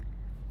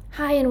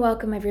Hi and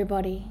welcome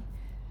everybody.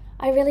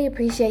 I really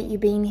appreciate you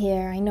being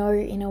here. I know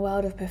in a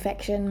world of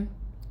perfection,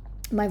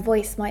 my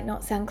voice might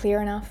not sound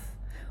clear enough,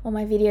 or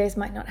my videos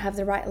might not have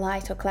the right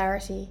light or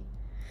clarity.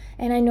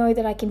 And I know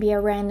that I can be a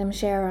random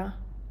sharer.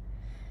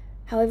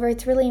 However,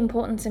 it's really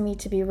important to me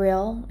to be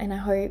real, and I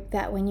hope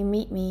that when you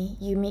meet me,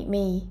 you meet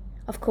me.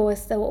 Of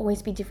course, there will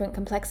always be different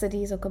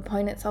complexities or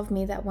components of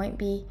me that won't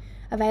be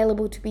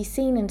available to be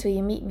seen until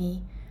you meet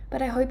me,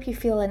 but I hope you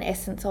feel an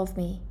essence of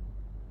me.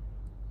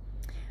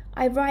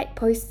 I write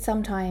posts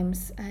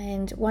sometimes,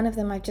 and one of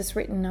them I've just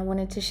written I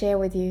wanted to share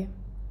with you.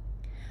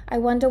 I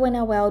wonder when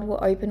our world will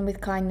open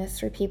with kindness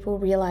through people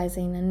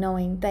realizing and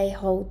knowing they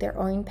hold their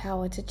own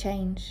power to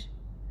change.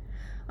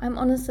 I'm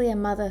honestly a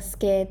mother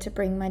scared to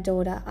bring my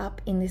daughter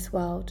up in this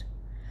world.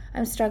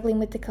 I'm struggling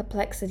with the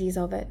complexities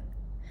of it,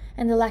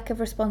 and the lack of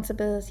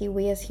responsibility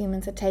we as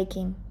humans are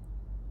taking.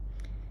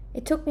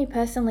 It took me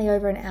personally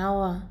over an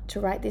hour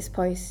to write this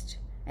post,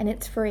 and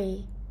it's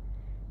free.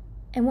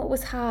 And what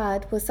was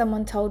hard was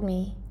someone told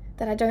me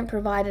that I don't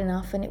provide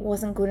enough and it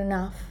wasn't good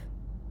enough.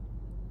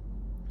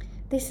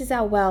 This is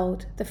our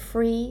world, the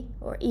free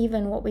or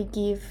even what we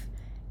give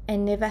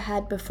and never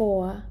had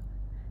before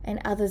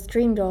and others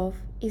dreamed of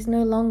is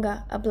no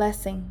longer a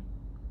blessing.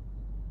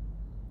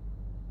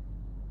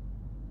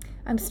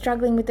 I'm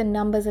struggling with the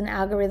numbers and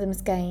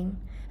algorithms game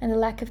and the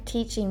lack of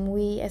teaching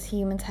we as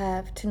humans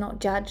have to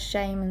not judge,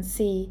 shame and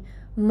see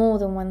more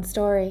than one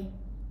story.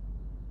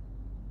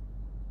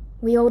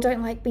 We all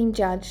don't like being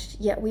judged,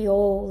 yet we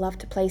all love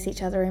to place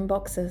each other in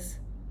boxes.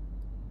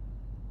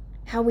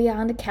 How we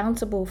aren't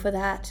accountable for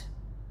that.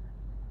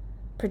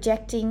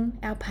 Projecting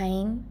our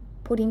pain,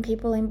 putting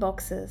people in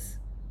boxes,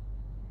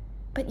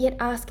 but yet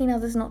asking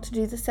others not to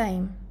do the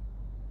same.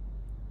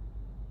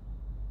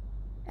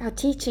 Our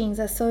teachings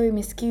are so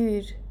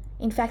miscued.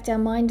 In fact, our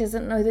mind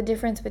doesn't know the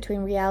difference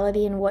between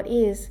reality and what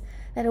is,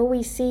 that all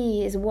we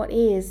see is what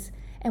is,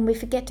 and we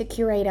forget to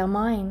curate our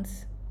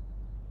minds.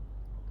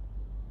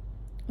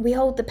 We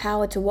hold the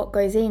power to what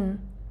goes in,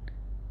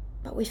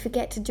 but we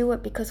forget to do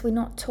it because we're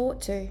not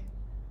taught to.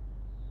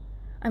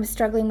 I'm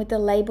struggling with the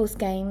labels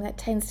game that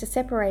tends to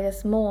separate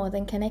us more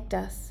than connect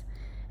us,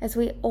 as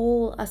we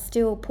all are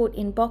still put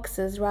in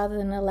boxes rather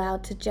than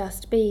allowed to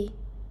just be.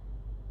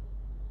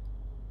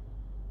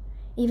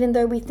 Even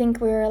though we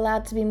think we're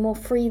allowed to be more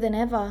free than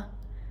ever,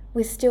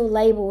 we're still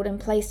labeled and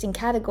placed in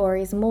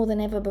categories more than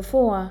ever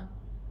before.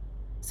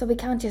 So we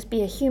can't just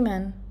be a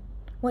human.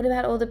 What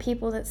about all the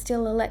people that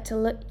still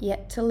are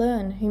yet to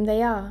learn whom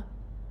they are?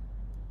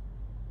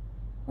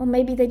 Or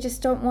maybe they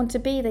just don't want to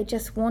be, they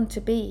just want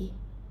to be.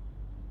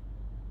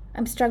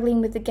 I'm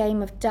struggling with the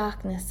game of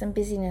darkness and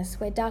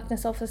busyness, where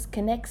darkness often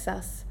connects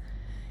us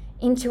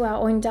into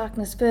our own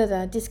darkness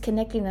further,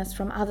 disconnecting us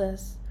from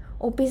others.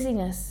 Or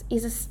busyness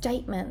is a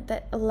statement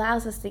that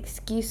allows us the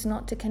excuse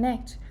not to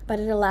connect, but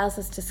it allows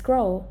us to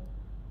scroll.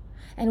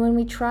 And when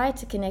we try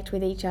to connect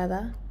with each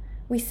other,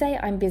 we say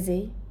I'm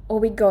busy, or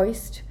we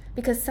ghost,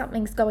 because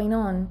something's going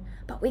on,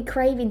 but we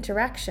crave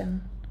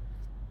interaction.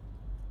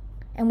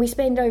 And we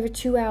spend over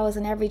 2 hours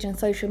on average on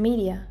social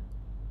media.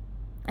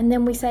 And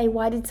then we say,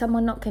 why did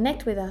someone not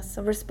connect with us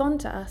or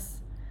respond to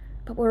us?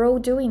 But we're all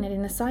doing it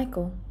in a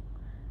cycle.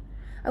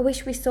 I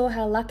wish we saw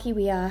how lucky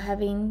we are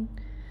having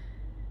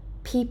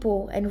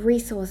people and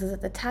resources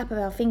at the tap of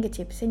our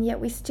fingertips, and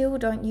yet we still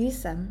don't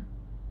use them.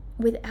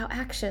 With our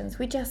actions,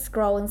 we just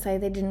scroll and say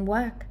they didn't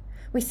work.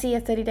 We see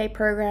a 30-day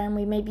program,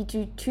 we maybe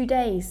do 2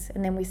 days,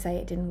 and then we say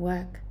it didn't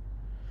work.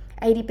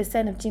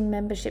 80% of gym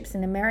memberships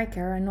in America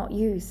are not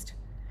used,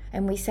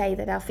 and we say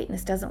that our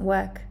fitness doesn't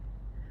work.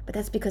 But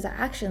that's because our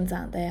actions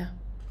aren't there.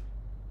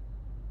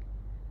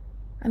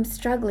 I'm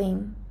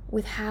struggling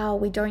with how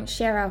we don't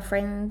share our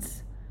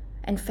friends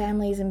and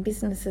families and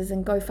businesses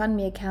and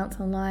GoFundMe accounts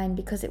online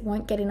because it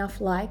won't get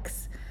enough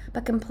likes,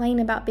 but complain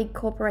about big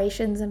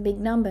corporations and big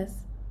numbers.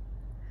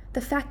 The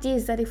fact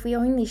is that if we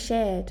only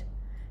shared,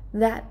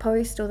 that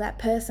post or that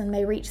person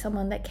may reach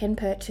someone that can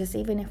purchase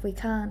even if we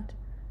can't.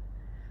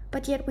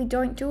 But yet we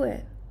don't do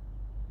it.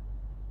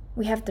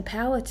 We have the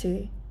power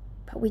to,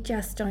 but we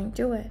just don't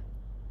do it.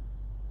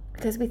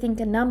 Because we think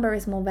a number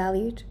is more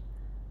valued.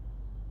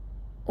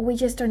 Or we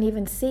just don't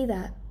even see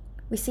that.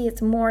 We see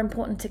it's more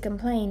important to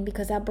complain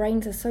because our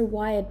brains are so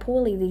wired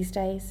poorly these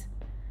days.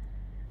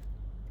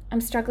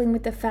 I'm struggling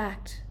with the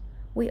fact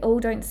we all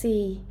don't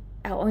see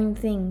our own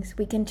things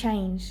we can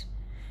change,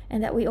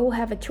 and that we all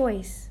have a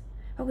choice,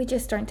 but we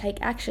just don't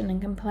take action and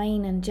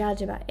complain and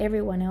judge about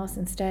everyone else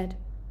instead.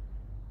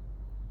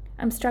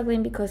 I'm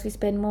struggling because we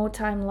spend more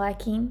time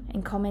liking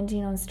and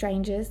commenting on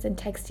strangers than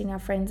texting our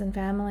friends and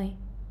family.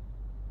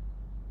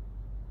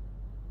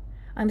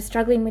 I'm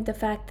struggling with the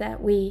fact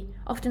that we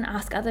often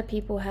ask other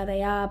people how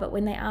they are, but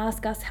when they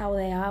ask us how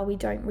they are, we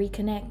don't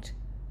reconnect.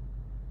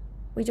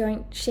 We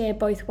don't share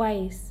both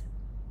ways.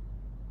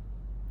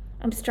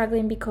 I'm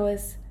struggling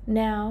because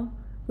now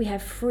we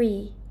have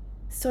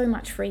so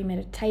much free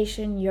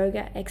meditation,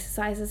 yoga,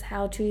 exercises,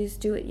 how-tos,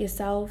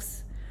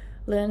 do-it-yourselves,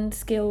 learn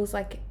skills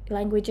like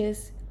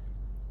languages.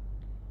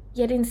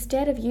 Yet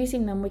instead of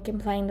using them, we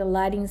complain the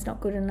lighting's not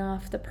good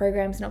enough, the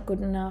program's not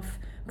good enough,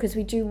 because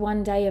we do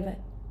one day of it.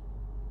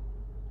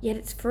 Yet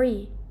it's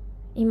free.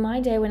 In my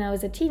day when I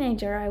was a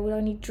teenager, I would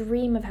only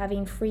dream of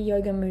having free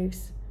yoga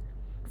moves,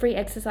 free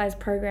exercise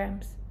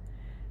programs,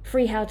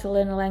 free how to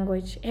learn a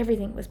language.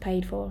 Everything was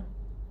paid for.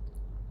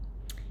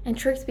 And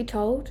truth be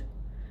told,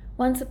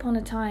 once upon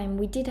a time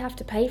we did have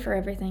to pay for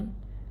everything.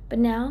 But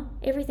now,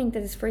 everything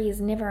that is free is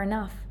never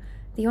enough.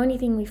 The only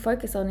thing we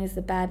focus on is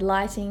the bad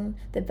lighting,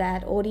 the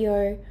bad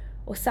audio,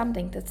 or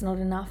something that's not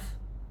enough.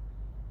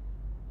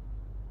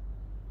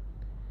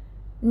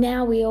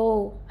 Now we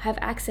all have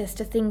access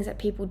to things that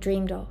people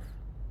dreamed of.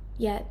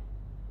 Yet,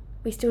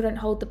 we still don't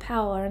hold the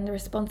power and the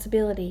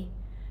responsibility,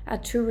 our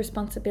true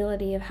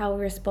responsibility of how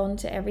we respond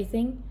to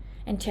everything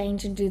and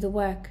change and do the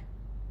work.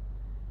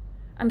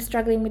 I'm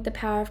struggling with the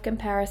power of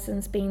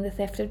comparisons being the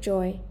theft of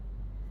joy.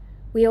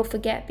 We all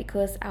forget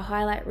because our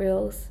highlight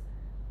reels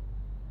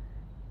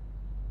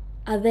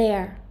are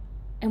there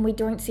and we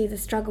don't see the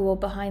struggle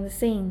behind the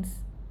scenes.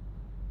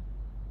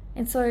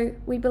 And so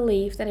we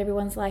believe that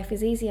everyone's life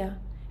is easier,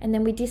 and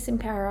then we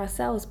disempower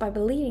ourselves by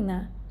believing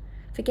that,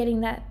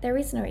 forgetting that there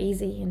is no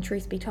easy, and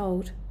truth be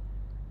told.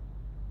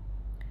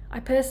 I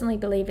personally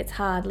believe it's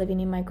hard living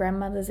in my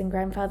grandmother's and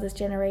grandfather's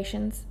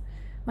generations.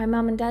 My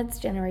mum and dad's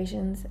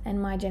generations and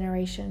my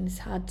generation is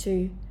hard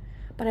too,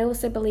 but I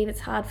also believe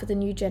it's hard for the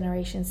new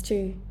generations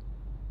too.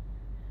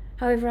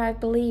 However, I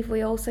believe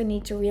we also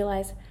need to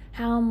realize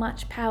how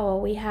much power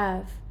we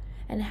have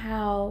and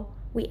how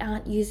we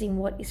aren't using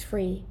what is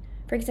free.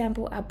 For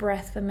example, our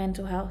breath for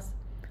mental health,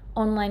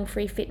 online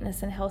free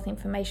fitness and health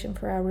information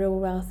for our real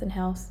wealth and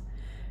health,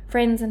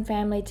 friends and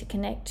family to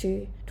connect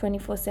to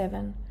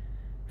 24/7,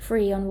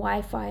 free on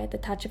Wi-Fi at the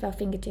touch of our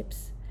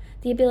fingertips,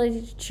 the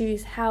ability to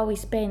choose how we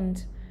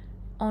spend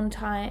our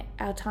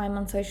time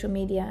on social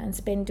media and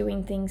spend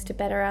doing things to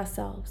better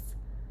ourselves.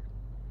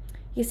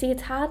 You see,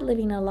 it's hard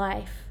living a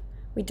life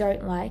we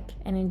don't like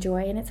and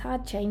enjoy, and it's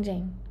hard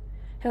changing.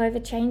 However,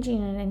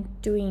 changing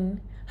and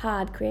doing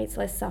hard creates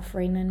less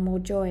suffering and more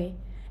joy.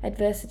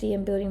 Adversity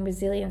and building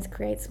resilience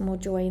creates more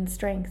joy and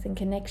strength and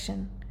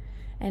connection,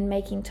 and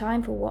making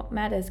time for what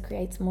matters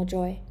creates more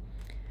joy.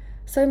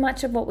 So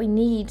much of what we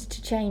need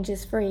to change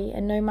is free,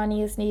 and no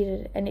money is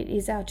needed, and it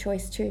is our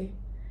choice too.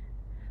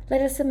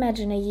 Let us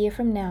imagine a year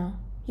from now,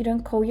 you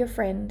don't call your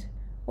friend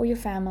or your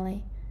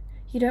family,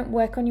 you don't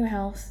work on your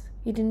health,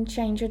 you didn't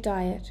change your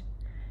diet,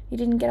 you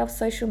didn't get off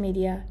social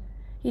media,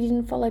 you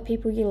didn't follow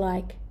people you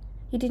like,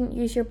 you didn't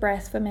use your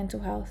breath for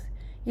mental health,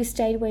 you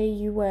stayed where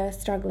you were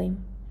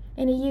struggling.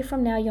 In a year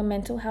from now, your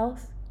mental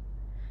health,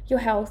 your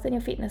health and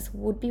your fitness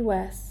would be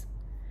worse.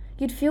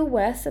 You'd feel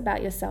worse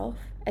about yourself,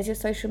 as your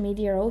social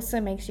media also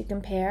makes you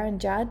compare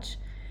and judge,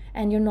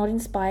 and you're not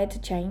inspired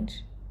to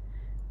change.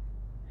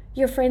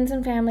 Your friends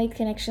and family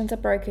connections are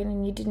broken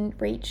and you didn't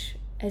reach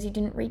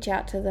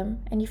out to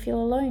them, and you feel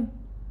alone.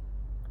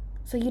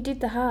 So you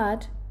did the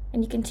hard,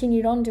 and you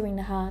continued on doing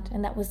the hard,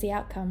 and that was the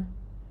outcome.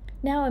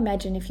 Now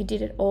imagine if you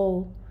did it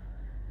all.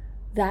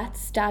 That's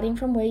starting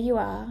from where you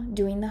are,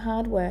 doing the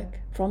hard work,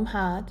 from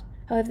hard.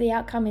 However, the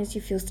outcome is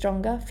you feel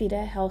stronger,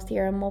 fitter,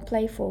 healthier, and more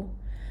playful.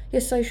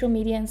 Your social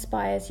media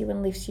inspires you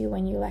and lifts you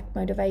when you lack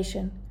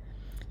motivation.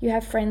 You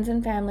have friends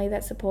and family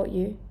that support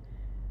you.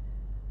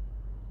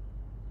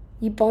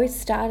 You both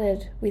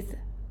started with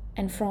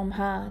and from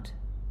hard.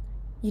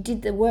 You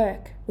did the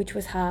work, which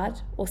was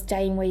hard, or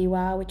staying where you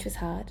are, which was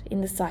hard,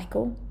 in the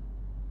cycle.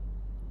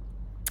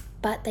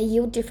 But they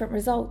yield different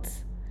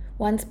results.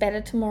 One's better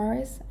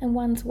tomorrows and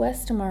one's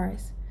worse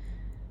tomorrows.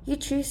 You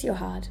choose your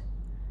hard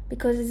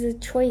because it's a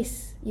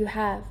choice you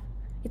have.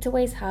 It's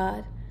always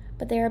hard,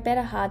 but there are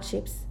better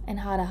hardships and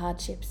harder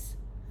hardships.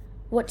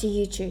 What do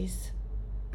you choose?